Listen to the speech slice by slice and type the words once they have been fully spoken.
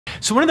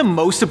So one of the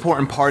most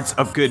important parts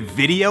of good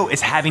video is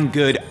having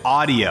good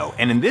audio.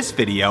 And in this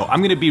video,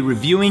 I'm gonna be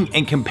reviewing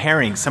and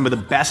comparing some of the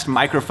best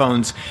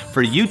microphones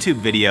for YouTube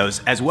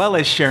videos, as well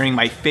as sharing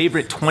my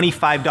favorite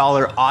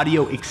 $25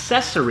 audio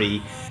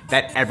accessory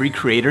that every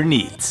creator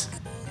needs.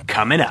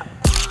 Coming up.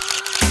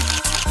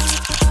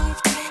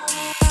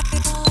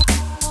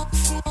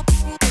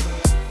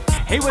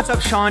 Hey, what's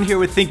up? Sean here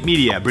with Think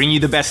Media, bringing you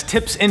the best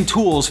tips and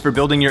tools for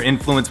building your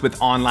influence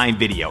with online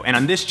video. And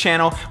on this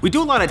channel, we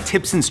do a lot of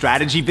tips and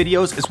strategy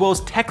videos, as well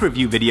as tech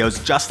review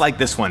videos just like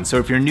this one. So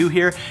if you're new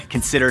here,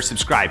 consider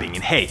subscribing.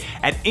 And hey,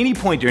 at any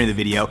point during the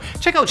video,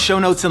 check out show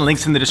notes and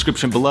links in the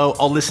description below.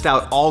 I'll list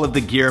out all of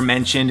the gear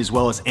mentioned, as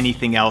well as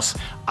anything else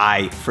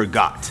I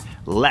forgot.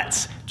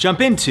 Let's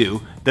jump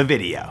into the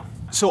video.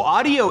 So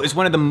audio is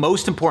one of the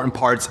most important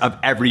parts of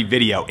every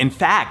video. In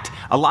fact,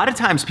 a lot of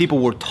times people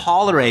will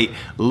tolerate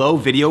low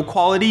video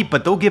quality,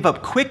 but they'll give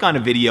up quick on a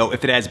video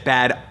if it has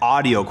bad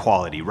audio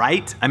quality,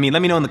 right? I mean,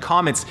 let me know in the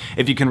comments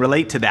if you can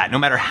relate to that. No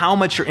matter how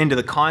much you're into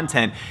the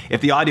content, if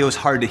the audio is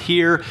hard to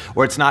hear,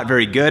 or it's not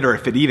very good, or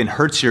if it even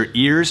hurts your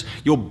ears,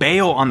 you'll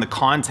bail on the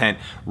content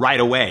right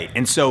away.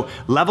 And so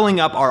leveling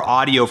up our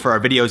audio for our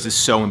videos is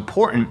so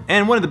important.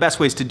 And one of the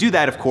best ways to do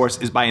that, of course,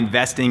 is by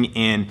investing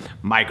in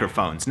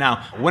microphones.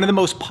 Now, one of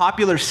the most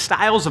popular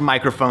styles of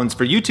microphones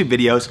for YouTube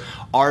videos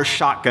are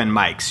shotgun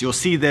mics. You'll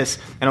see this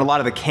in a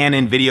lot of the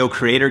Canon video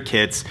creator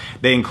kits.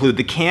 They include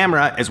the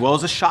camera as well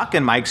as a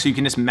shotgun mic, so you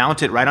can just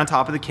mount it right on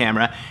top of the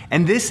camera.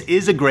 And this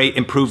is a great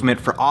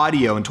improvement for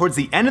audio. And towards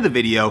the end of the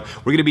video,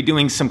 we're gonna be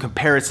doing some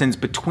comparisons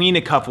between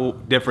a couple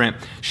different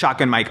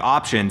shotgun mic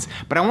options.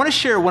 But I wanna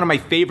share one of my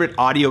favorite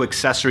audio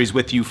accessories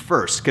with you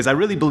first, because I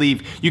really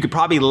believe you could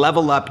probably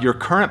level up your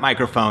current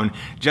microphone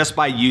just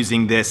by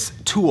using this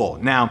tool.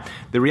 Now,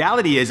 the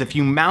reality is, if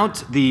you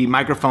mount the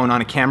microphone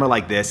on a camera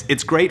like this,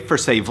 it's great for,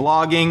 say,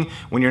 vlogging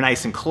when you're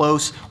nice and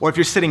close, or if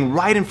you're sitting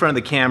right in front of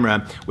the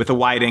camera with a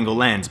wide angle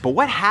lens. But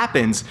what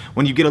happens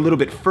when you get a little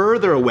bit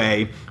further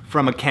away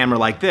from a camera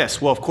like this?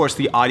 Well, of course,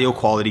 the audio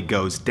quality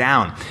goes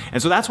down.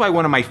 And so that's why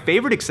one of my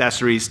favorite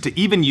accessories to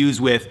even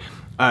use with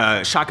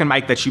a shotgun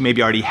mic that you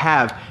maybe already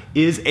have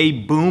is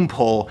a boom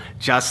pole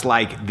just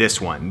like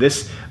this one.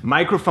 This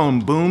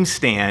microphone boom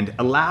stand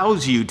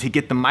allows you to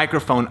get the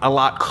microphone a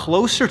lot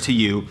closer to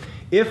you.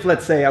 If,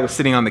 let's say, I was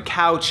sitting on the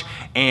couch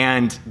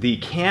and the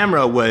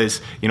camera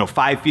was,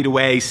 5 feet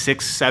away,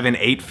 6, 7,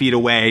 8 feet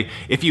away,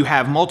 if you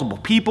have multiple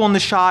people in the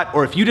shot,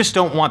 or if you just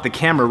don't want the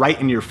camera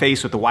right in your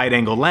face with a wide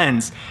angle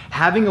lens,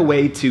 having a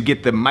way to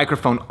get the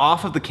microphone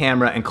off of the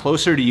camera and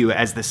closer to you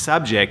as the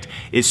subject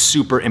is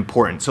super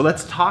important. So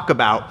let's talk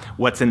about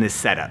what's in this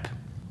setup.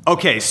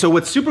 Okay, so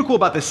what's super cool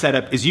about this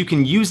setup is you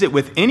can use it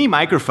with any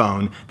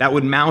microphone that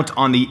would mount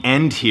on the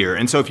end here.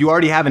 And so if you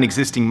already have an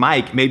existing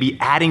mic, maybe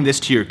adding this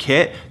to your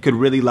kit could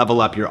really level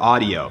up your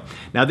audio.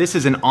 Now, this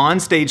is an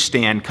on-stage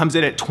stand, comes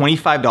in at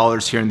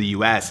 $25 here in the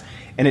US,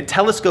 and it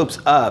telescopes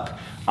up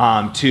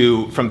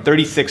from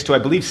 36 to, I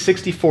believe,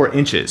 64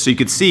 inches. So you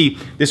could see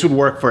this would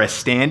work for a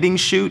standing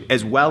shoot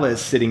as well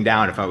as sitting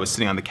down if I was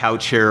sitting on the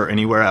couch here or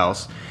anywhere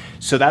else.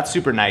 So that's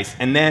super nice.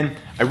 And then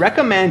I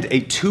recommend a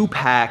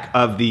 2-pack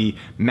of the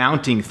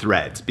mounting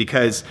threads,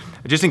 because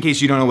just in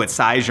case you don't know what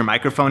size your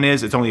microphone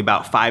is, it's only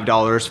about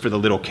 $5 for the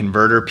little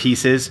converter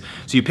pieces.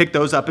 So you pick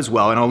those up as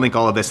well, and I'll link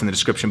all of this in the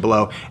description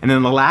below. And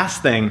then the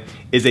last thing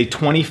is a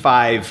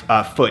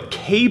 25-foot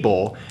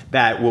cable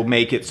that will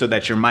make it so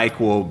that your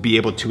mic will be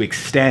able to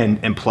extend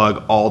and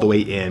plug all the way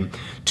in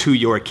to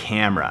your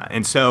camera.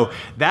 And so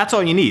that's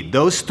all you need.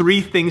 Those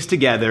 3 things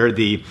together,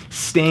 the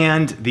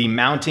stand, the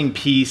mounting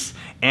piece,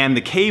 and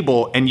the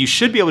cable, and you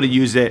should be able to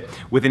use it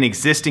with an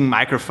existing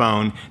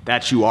microphone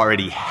that you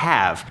already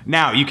have.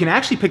 Now, you can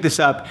actually pick this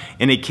up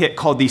in a kit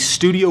called the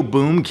Studio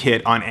Boom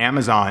Kit on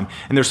Amazon,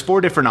 and there's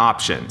 4 different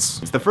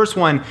options. The first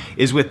one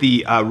is with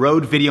the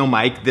Rode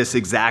VideoMic, this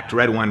exact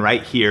red one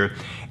right here.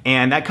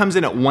 And that comes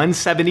in at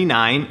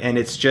 $179, and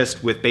it's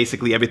just with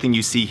basically everything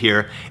you see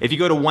here. If you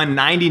go to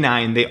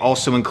 $199, they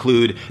also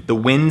include the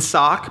wind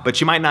sock, but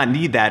you might not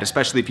need that,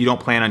 especially if you don't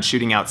plan on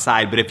shooting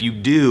outside. But if you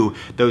do,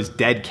 those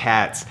dead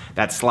cats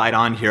that slide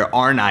on here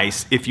are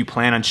nice if you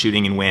plan on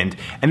shooting in wind.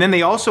 And then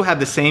they also have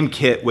the same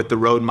kit with the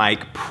Rode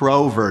Mic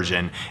Pro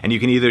version, and you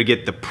can either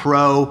get the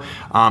Pro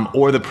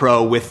or the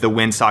Pro with the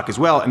wind sock as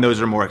well, and those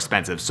are more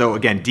expensive. So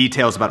again,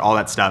 details about all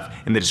that stuff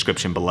in the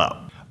description below.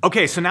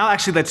 Okay, so now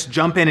actually let's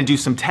jump in and do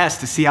some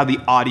tests to see how the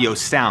audio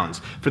sounds.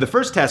 For the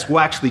first test, we'll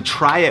actually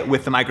try it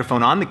with the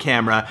microphone on the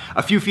camera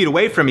a few feet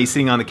away from me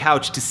sitting on the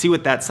couch to see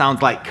what that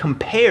sounds like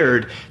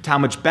compared to how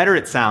much better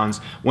it sounds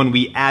when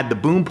we add the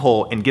boom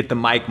pole and get the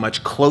mic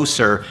much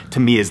closer to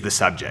me as the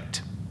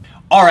subject.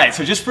 All right,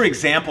 so just for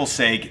example's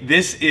sake,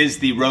 this is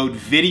the Rode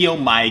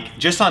VideoMic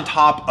just on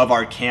top of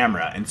our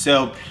camera. And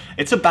so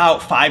it's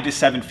about 5 to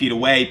 7 feet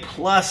away,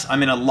 plus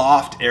I'm in a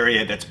loft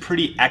area that's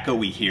pretty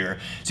echoey here.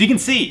 So you can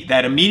see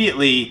that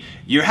immediately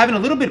you're having a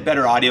little bit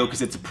better audio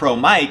because it's a Pro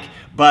mic,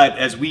 but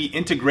as we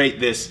integrate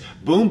this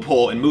boom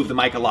pole and move the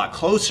mic a lot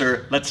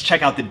closer, let's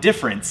check out the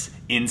difference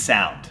in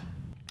sound.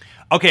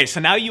 Okay, so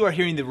now you are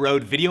hearing the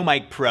Rode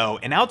VideoMic Pro,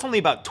 and now it's only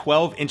about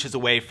 12 inches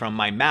away from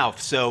my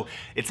mouth, so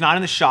it's not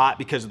in the shot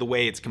because of the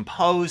way it's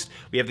composed.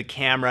 We have the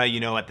camera, you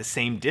know, at the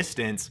same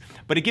distance,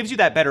 but it gives you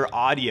that better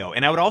audio.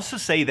 And I would also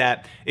say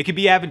that it could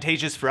be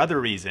advantageous for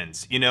other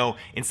reasons. You know,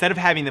 instead of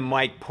having the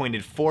mic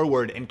pointed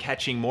forward and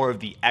catching more of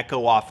the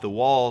echo off the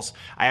walls,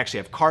 I actually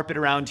have carpet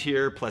around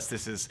here, plus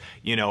this is,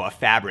 you know, a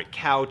fabric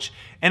couch,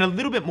 and a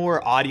little bit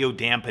more audio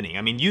dampening.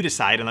 I mean, you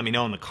decide and let me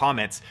know in the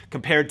comments,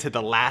 compared to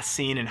the last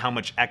scene and how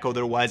much echo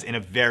there was in a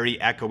very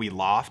echoey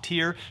loft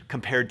here,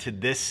 compared to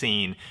this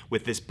scene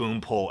with this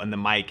boom pole and the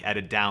mic at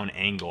a down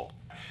angle.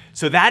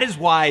 So that is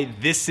why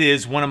this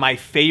is one of my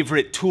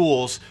favorite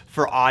tools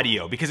for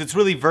audio, because it's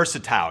really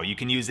versatile. You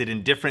can use it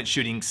in different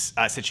shooting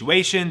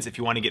situations if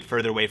you want to get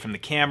further away from the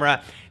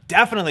camera.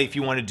 Definitely if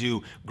you want to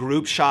do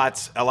group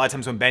shots. A lot of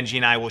times when Benji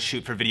and I will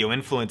shoot for video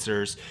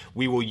influencers,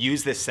 we will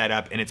use this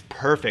setup, and it's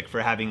perfect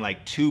for having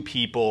like 2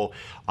 people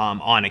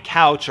on a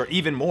couch, or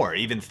even more,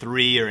 even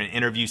 3, or an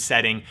interview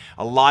setting.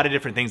 A lot of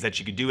different things that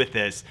you could do with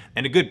this,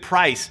 and a good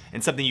price,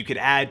 and something you could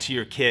add to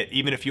your kit.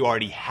 Even if you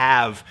already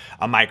have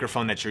a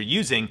microphone that you're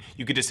using,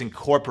 you could just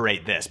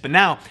incorporate this. But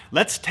now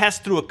let's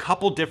test through a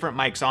couple different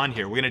mics on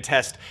here. We're gonna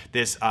test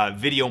this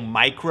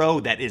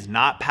VideoMicro that is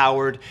not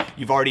powered.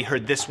 You've already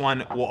heard this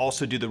one. We'll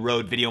also do the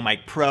Rode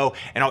VideoMic Pro,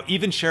 and I'll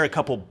even share a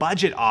couple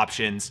budget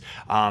options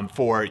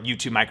for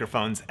YouTube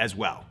microphones as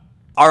well.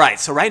 All right,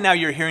 so right now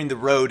you're hearing the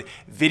Rode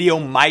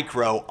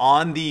VideoMicro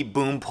on the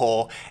boom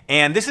pole,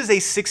 and this is a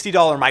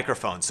 $60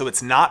 microphone, so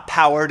it's not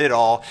powered at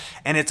all,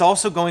 and it's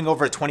also going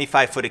over a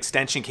 25-foot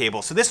extension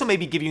cable. So this will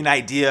maybe give you an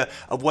idea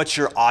of what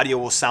your audio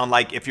will sound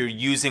like if you're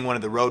using one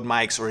of the Rode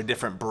mics or a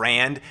different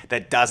brand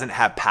that doesn't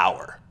have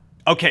power.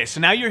 Okay, so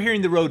now you're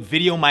hearing the Rode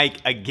VideoMic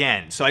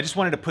again. So I just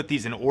wanted to put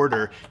these in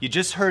order. You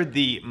just heard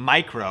the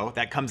Micro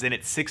that comes in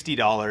at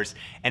 $60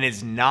 and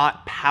is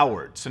not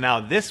powered. So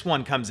now this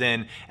one comes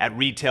in at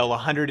retail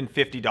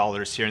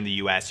 $150 here in the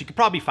US. You could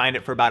probably find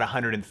it for about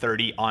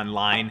 $130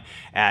 online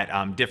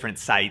at different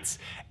sites.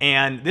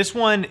 And this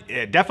one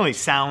definitely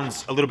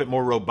sounds a little bit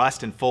more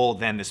robust and full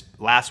than this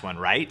last one,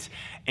 right?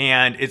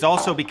 And it's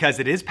also because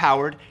it is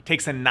powered,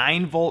 takes a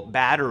 9-volt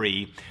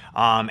battery,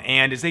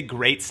 and is a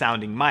great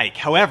sounding mic.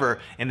 However,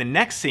 in the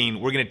next scene,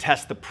 we're gonna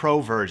test the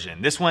Pro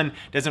version. This one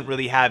doesn't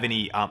really have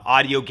any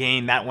audio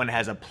gain. That one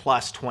has a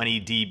plus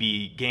 20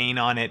 dB gain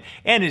on it,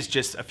 and is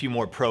just a few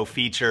more Pro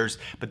features.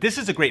 But this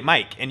is a great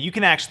mic, and you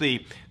can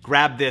actually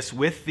grab this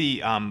with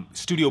the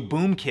Studio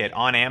Boom Kit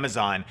on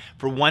Amazon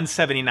for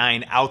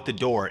 $179 out the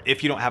door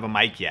if you don't have a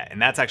mic yet.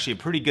 And that's actually a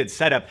pretty good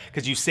setup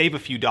because you save a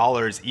few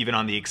dollars even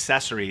on the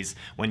accessories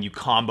when you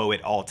combo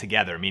it all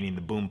together, meaning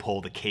the boom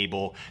pole, the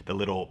cable, the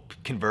little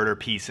converter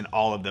piece, and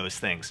all of those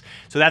things.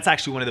 So that's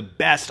actually one of the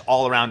best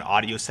all-around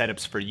audio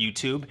setups for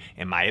YouTube,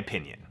 in my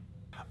opinion.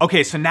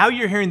 Okay, so now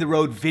you're hearing the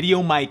Rode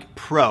VideoMic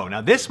Pro.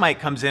 Now this mic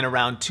comes in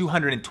around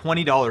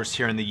 $220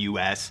 here in the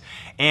US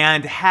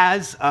and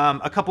has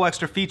a couple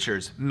extra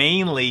features.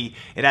 Mainly,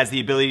 it has the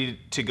ability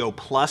to go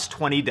plus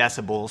 20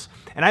 decibels.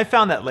 And I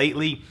found that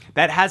lately,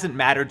 that hasn't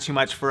mattered too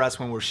much for us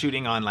when we're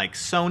shooting on like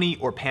Sony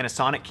or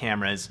Panasonic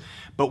cameras,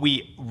 but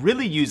we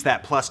really use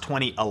that plus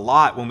 20 a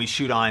lot when we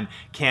shoot on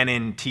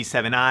Canon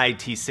T7i,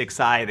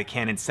 T6i, the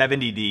Canon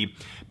 70D,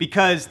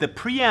 because the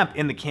preamp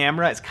in the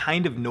camera is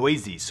kind of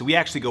noisy. So we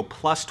actually go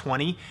plus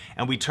 20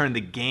 and we turn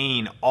the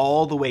gain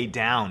all the way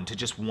down to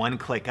just 1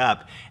 click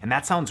up, and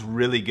that sounds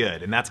really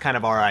good. And that's kind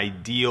of our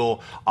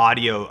ideal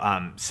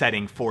audio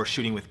setting for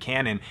shooting with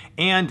Canon.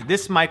 And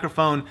this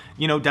microphone,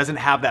 you know, doesn't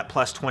have that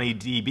plus 20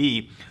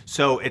 dB,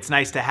 so it's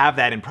nice to have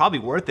that, and probably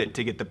worth it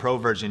to get the Pro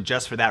version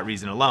just for that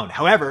reason alone.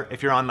 However,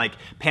 if you're on like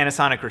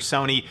Panasonic or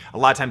Sony, a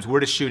lot of times we're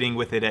just shooting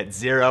with it at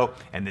 0,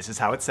 and this is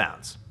how it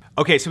sounds.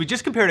 Okay, so we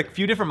just compared a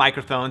few different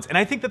microphones, and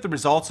I think that the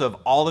results of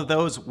all of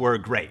those were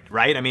great,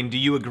 right? I mean, do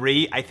you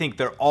agree? I think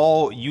they're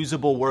all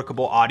usable,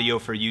 workable audio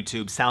for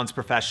YouTube. Sounds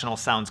professional,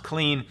 sounds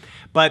clean,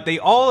 but they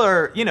all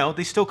are, you know,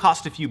 they still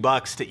cost a few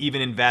bucks to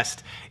even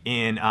invest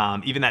in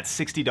even that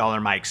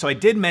 $60 mic. So I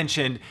did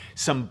mention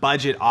some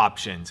budget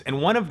options,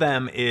 and one of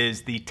them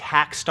is the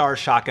TAKSTAR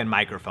shotgun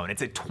microphone.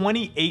 It's a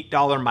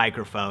 $28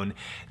 microphone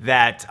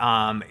that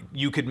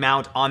you could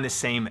mount on the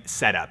same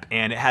setup,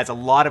 and it has a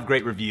lot of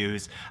great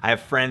reviews. I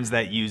have friends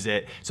that use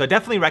it. So I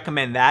definitely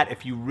recommend that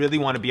if you really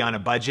want to be on a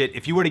budget.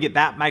 If you were to get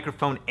that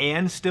microphone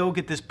and still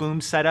get this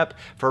boom setup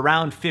for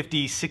around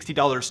 $50,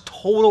 $60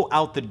 total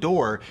out the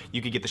door,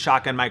 you could get the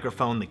shotgun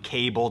microphone, the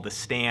cable, the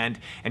stand,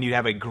 and you'd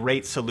have a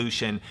great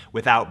solution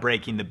without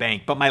breaking the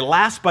bank. But my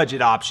last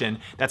budget option,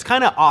 that's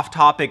kind of off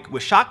topic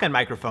with shotgun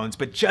microphones,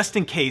 but just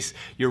in case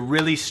you're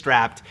really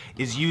strapped,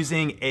 is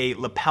using a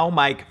lapel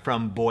mic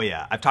from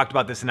BOYA. I've talked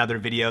about this in other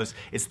videos.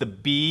 It's the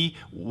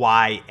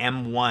BOYA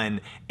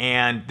M1,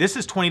 and this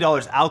is $20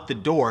 out the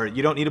door.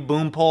 You don't need a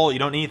boom pole, you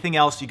don't need anything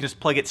else. You can just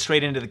plug it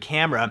straight into the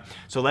camera.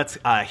 So let's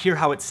hear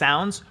how it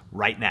sounds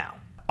right now.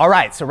 All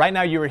right, so right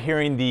now you are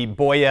hearing the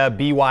BOYA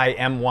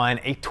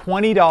BY-M1, a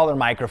 $20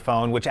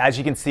 microphone, which as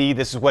you can see,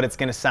 this is what it's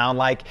gonna sound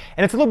like.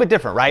 And it's a little bit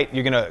different, right?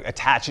 You're gonna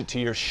attach it to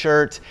your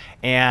shirt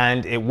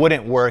and it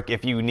wouldn't work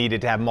if you needed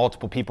to have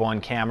multiple people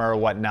on camera or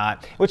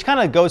whatnot, which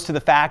kind of goes to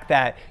the fact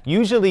that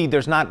usually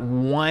there's not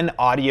one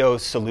audio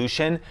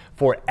solution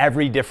for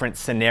every different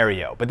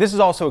scenario. But this is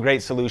also a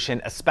great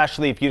solution,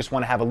 especially if you just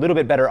wanna have a little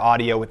bit better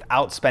audio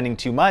without spending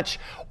too much,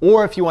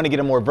 or if you wanna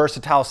get a more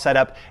versatile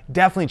setup,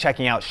 definitely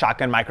checking out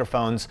shotgun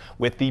microphones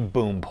with the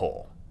boom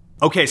pole.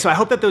 Okay, so I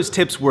hope that those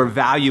tips were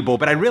valuable,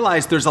 but I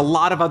realized there's a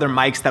lot of other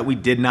mics that we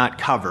did not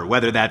cover,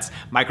 whether that's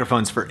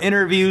microphones for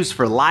interviews,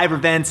 for live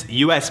events,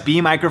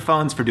 USB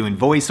microphones for doing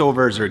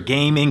voiceovers or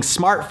gaming,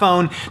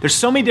 smartphone. There's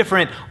so many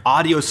different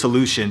audio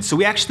solutions. So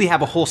we actually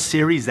have a whole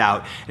series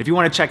out. If you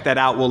want to check that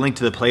out, we'll link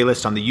to the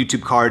playlist on the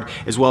YouTube card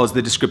as well as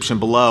the description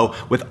below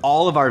with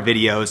all of our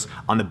videos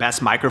on the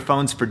best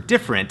microphones for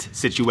different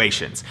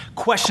situations.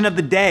 Question of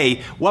the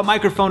day, what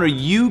microphone are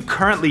you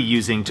currently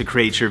using to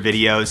create your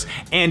videos?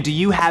 And do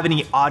you have any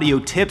audio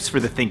tips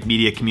for the Think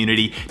Media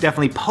community?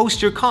 Definitely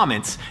post your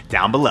comments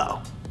down below.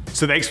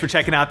 So thanks for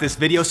checking out this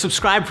video.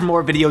 Subscribe for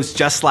more videos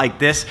just like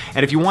this.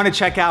 And if you want to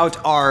check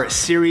out our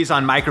series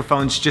on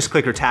microphones, just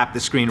click or tap the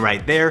screen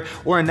right there.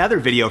 Or another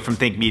video from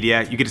Think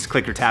Media, you can just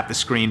click or tap the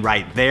screen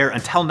right there.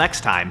 Until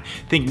next time,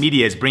 Think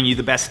Media is bringing you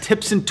the best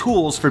tips and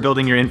tools for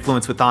building your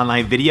influence with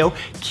online video.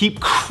 Keep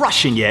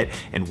crushing it,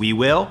 and we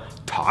will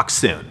talk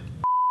soon.